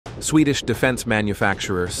Swedish defense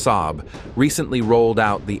manufacturer Saab recently rolled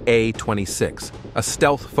out the A26, a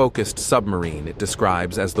stealth-focused submarine it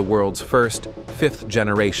describes as the world's first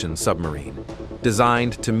fifth-generation submarine,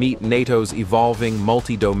 designed to meet NATO's evolving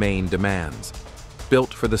multi-domain demands.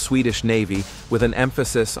 Built for the Swedish Navy with an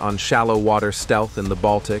emphasis on shallow water stealth in the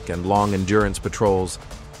Baltic and long-endurance patrols,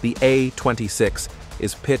 the A26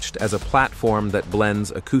 is pitched as a platform that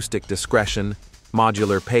blends acoustic discretion,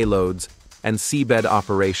 modular payloads, and seabed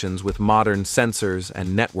operations with modern sensors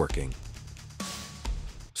and networking.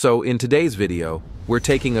 So in today's video, we're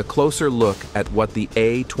taking a closer look at what the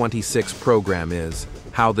A26 program is,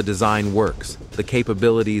 how the design works, the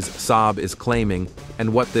capabilities Saab is claiming,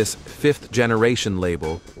 and what this fifth-generation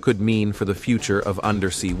label could mean for the future of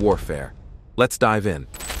undersea warfare. Let's dive in.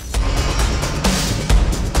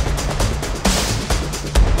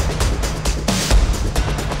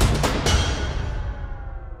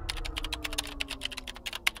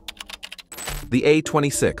 The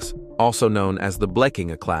A26, also known as the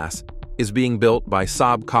Blekinge class, is being built by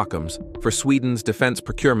Saab Kockums for Sweden's Defense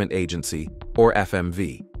Procurement Agency, or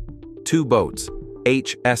FMV. Two boats,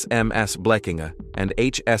 HSMS Blekinge and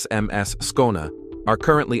HSMS Skåne, are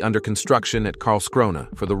currently under construction at Karlskrona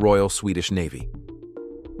for the Royal Swedish Navy.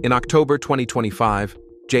 In October 2025,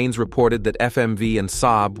 Janes reported that FMV and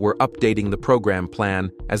Saab were updating the program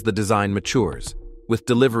plan as the design matures, with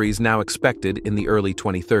deliveries now expected in the early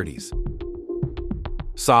 2030s.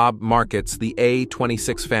 Saab markets the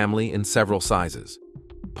A26 family in several sizes: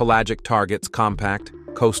 pelagic targets compact,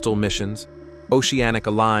 coastal missions, oceanic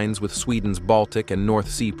aligns with Sweden's Baltic and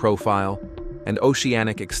North Sea profile, and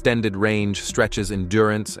oceanic extended range stretches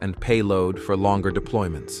endurance and payload for longer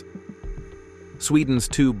deployments. Sweden's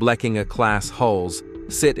two Blekinge-class hulls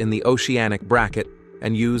sit in the oceanic bracket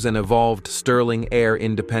and use an evolved Stirling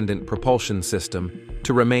air-independent propulsion system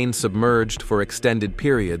to remain submerged for extended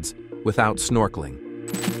periods without snorkeling.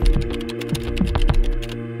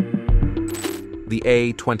 The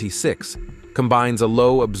A26 combines a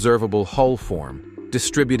low observable hull form,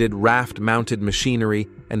 distributed raft-mounted machinery,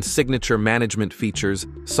 and signature management features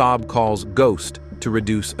Saab calls GHOST to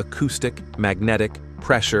reduce acoustic, magnetic,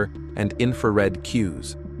 pressure, and infrared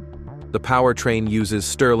cues. The powertrain uses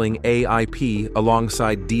Stirling AIP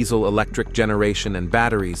alongside diesel-electric generation and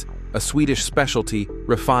batteries, a Swedish specialty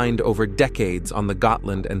refined over decades on the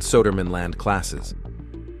Gotland and Södermanland classes.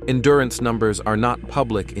 Endurance numbers are not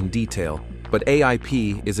public in detail, but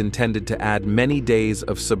AIP is intended to add many days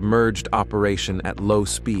of submerged operation at low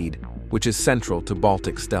speed, which is central to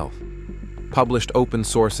Baltic stealth. Published open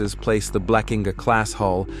sources place the Blekinge class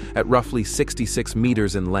hull at roughly 66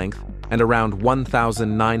 meters in length and around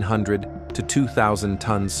 1,900 to 2,000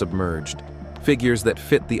 tons submerged, figures that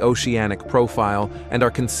fit the oceanic profile and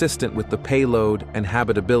are consistent with the payload and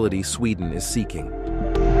habitability Sweden is seeking.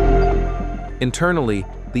 Internally,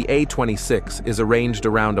 the A26 is arranged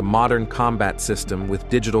around a modern combat system with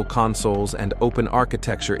digital consoles and open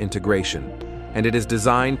architecture integration, and it is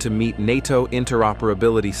designed to meet NATO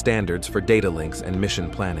interoperability standards for data links and mission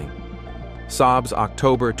planning. Saab's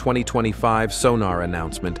October 2025 sonar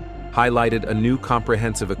announcement highlighted a new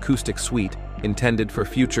comprehensive acoustic suite intended for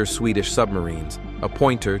future Swedish submarines, a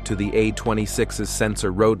pointer to the A26's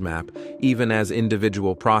sensor roadmap, even as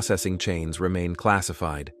individual processing chains remain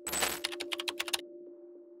classified.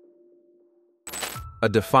 A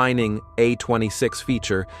defining A26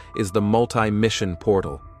 feature is the multi-mission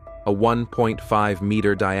portal, a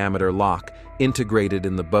 1.5-meter diameter lock integrated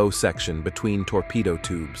in the bow section between torpedo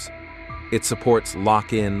tubes. It supports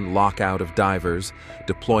lock-in, lock-out of divers,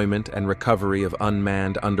 deployment and recovery of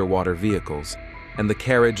unmanned underwater vehicles, and the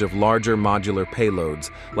carriage of larger modular payloads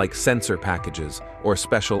like sensor packages or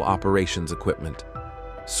special operations equipment.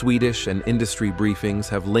 Swedish and industry briefings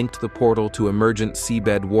have linked the portal to emergent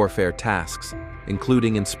seabed warfare tasks,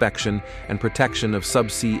 including inspection and protection of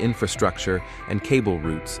subsea infrastructure and cable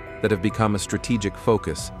routes that have become a strategic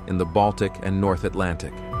focus in the Baltic and North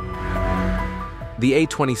Atlantic. The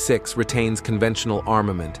A26 retains conventional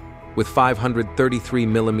armament, with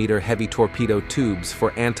 533mm heavy torpedo tubes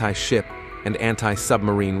for anti-ship and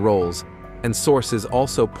anti-submarine roles, and sources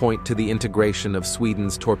also point to the integration of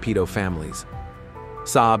Sweden's torpedo families.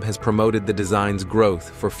 Saab has promoted the design's growth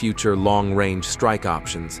for future long-range strike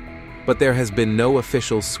options, but there has been no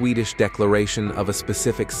official Swedish declaration of a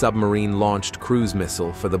specific submarine-launched cruise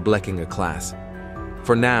missile for the Blekinge class.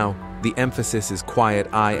 For now, the emphasis is quiet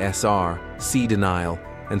ISR, sea denial,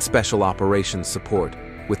 and special operations support,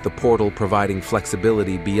 with the portal providing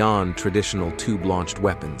flexibility beyond traditional tube-launched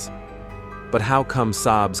weapons. But how come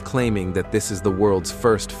Saab's claiming that this is the world's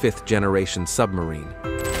first fifth-generation submarine?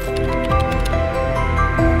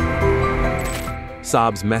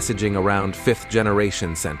 Saab's messaging around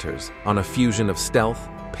 5th-generation centers on a fusion of stealth,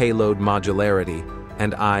 payload modularity,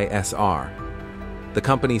 and ISR. The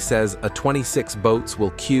company says A26 boats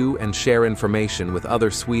will queue and share information with other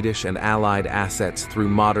Swedish and allied assets through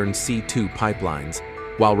modern C2 pipelines,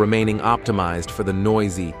 while remaining optimized for the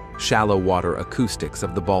noisy, shallow water acoustics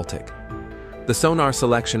of the Baltic. The sonar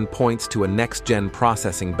selection points to a next-gen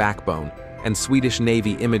processing backbone, and Swedish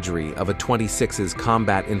Navy imagery of A26's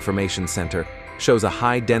Combat Information Center shows a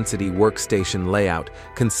high-density workstation layout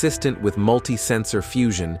consistent with multi-sensor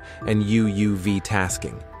fusion and UUV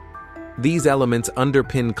tasking. These elements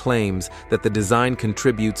underpin claims that the design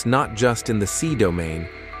contributes not just in the sea domain,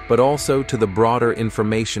 but also to the broader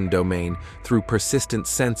information domain through persistent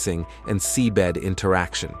sensing and seabed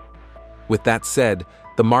interaction. With that said,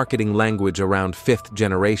 the marketing language around 5th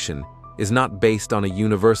generation is not based on a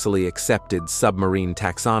universally accepted submarine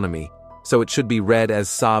taxonomy, so it should be read as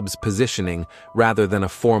Saab's positioning rather than a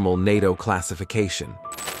formal NATO classification.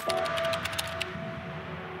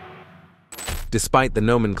 Despite the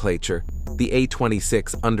nomenclature, the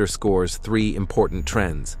A26 underscores three important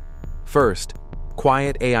trends. First,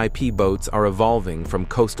 quiet AIP boats are evolving from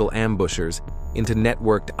coastal ambushers into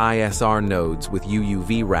networked ISR nodes with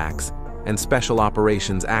UUV racks and special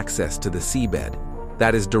operations access to the seabed.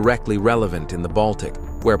 That is directly relevant in the Baltic,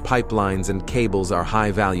 where pipelines and cables are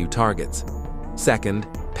high-value targets. Second,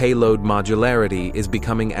 payload modularity is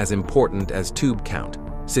becoming as important as tube count,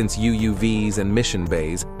 since UUVs and mission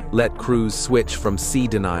bays let crews switch from sea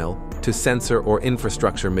denial to sensor or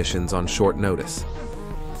infrastructure missions on short notice.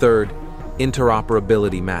 Third,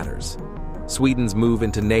 interoperability matters. Sweden's move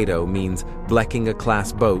into NATO means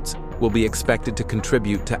Blekinge-class boats will be expected to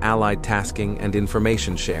contribute to allied tasking and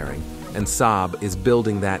information sharing, and Saab is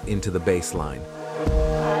building that into the baseline.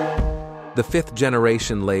 The 5th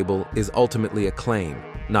generation label is ultimately a claim,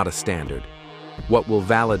 not a standard. What will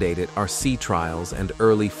validate it are sea trials and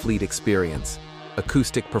early fleet experience,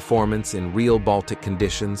 acoustic performance in real Baltic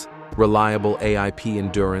conditions, reliable AIP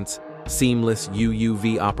endurance, seamless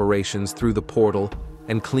UUV operations through the portal,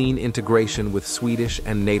 and clean integration with Swedish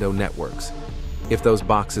and NATO networks. If those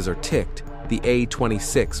boxes are ticked, the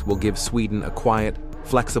A26 will give Sweden a quiet,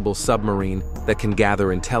 flexible submarine that can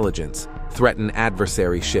gather intelligence, threaten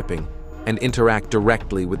adversary shipping, and interact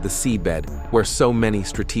directly with the seabed where so many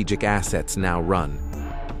strategic assets now run.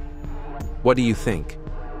 What do you think?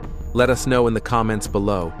 Let us know in the comments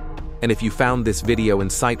below, and if you found this video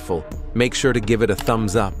insightful, make sure to give it a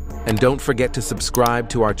thumbs up, and don't forget to subscribe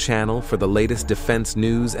to our channel for the latest defense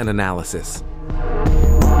news and analysis.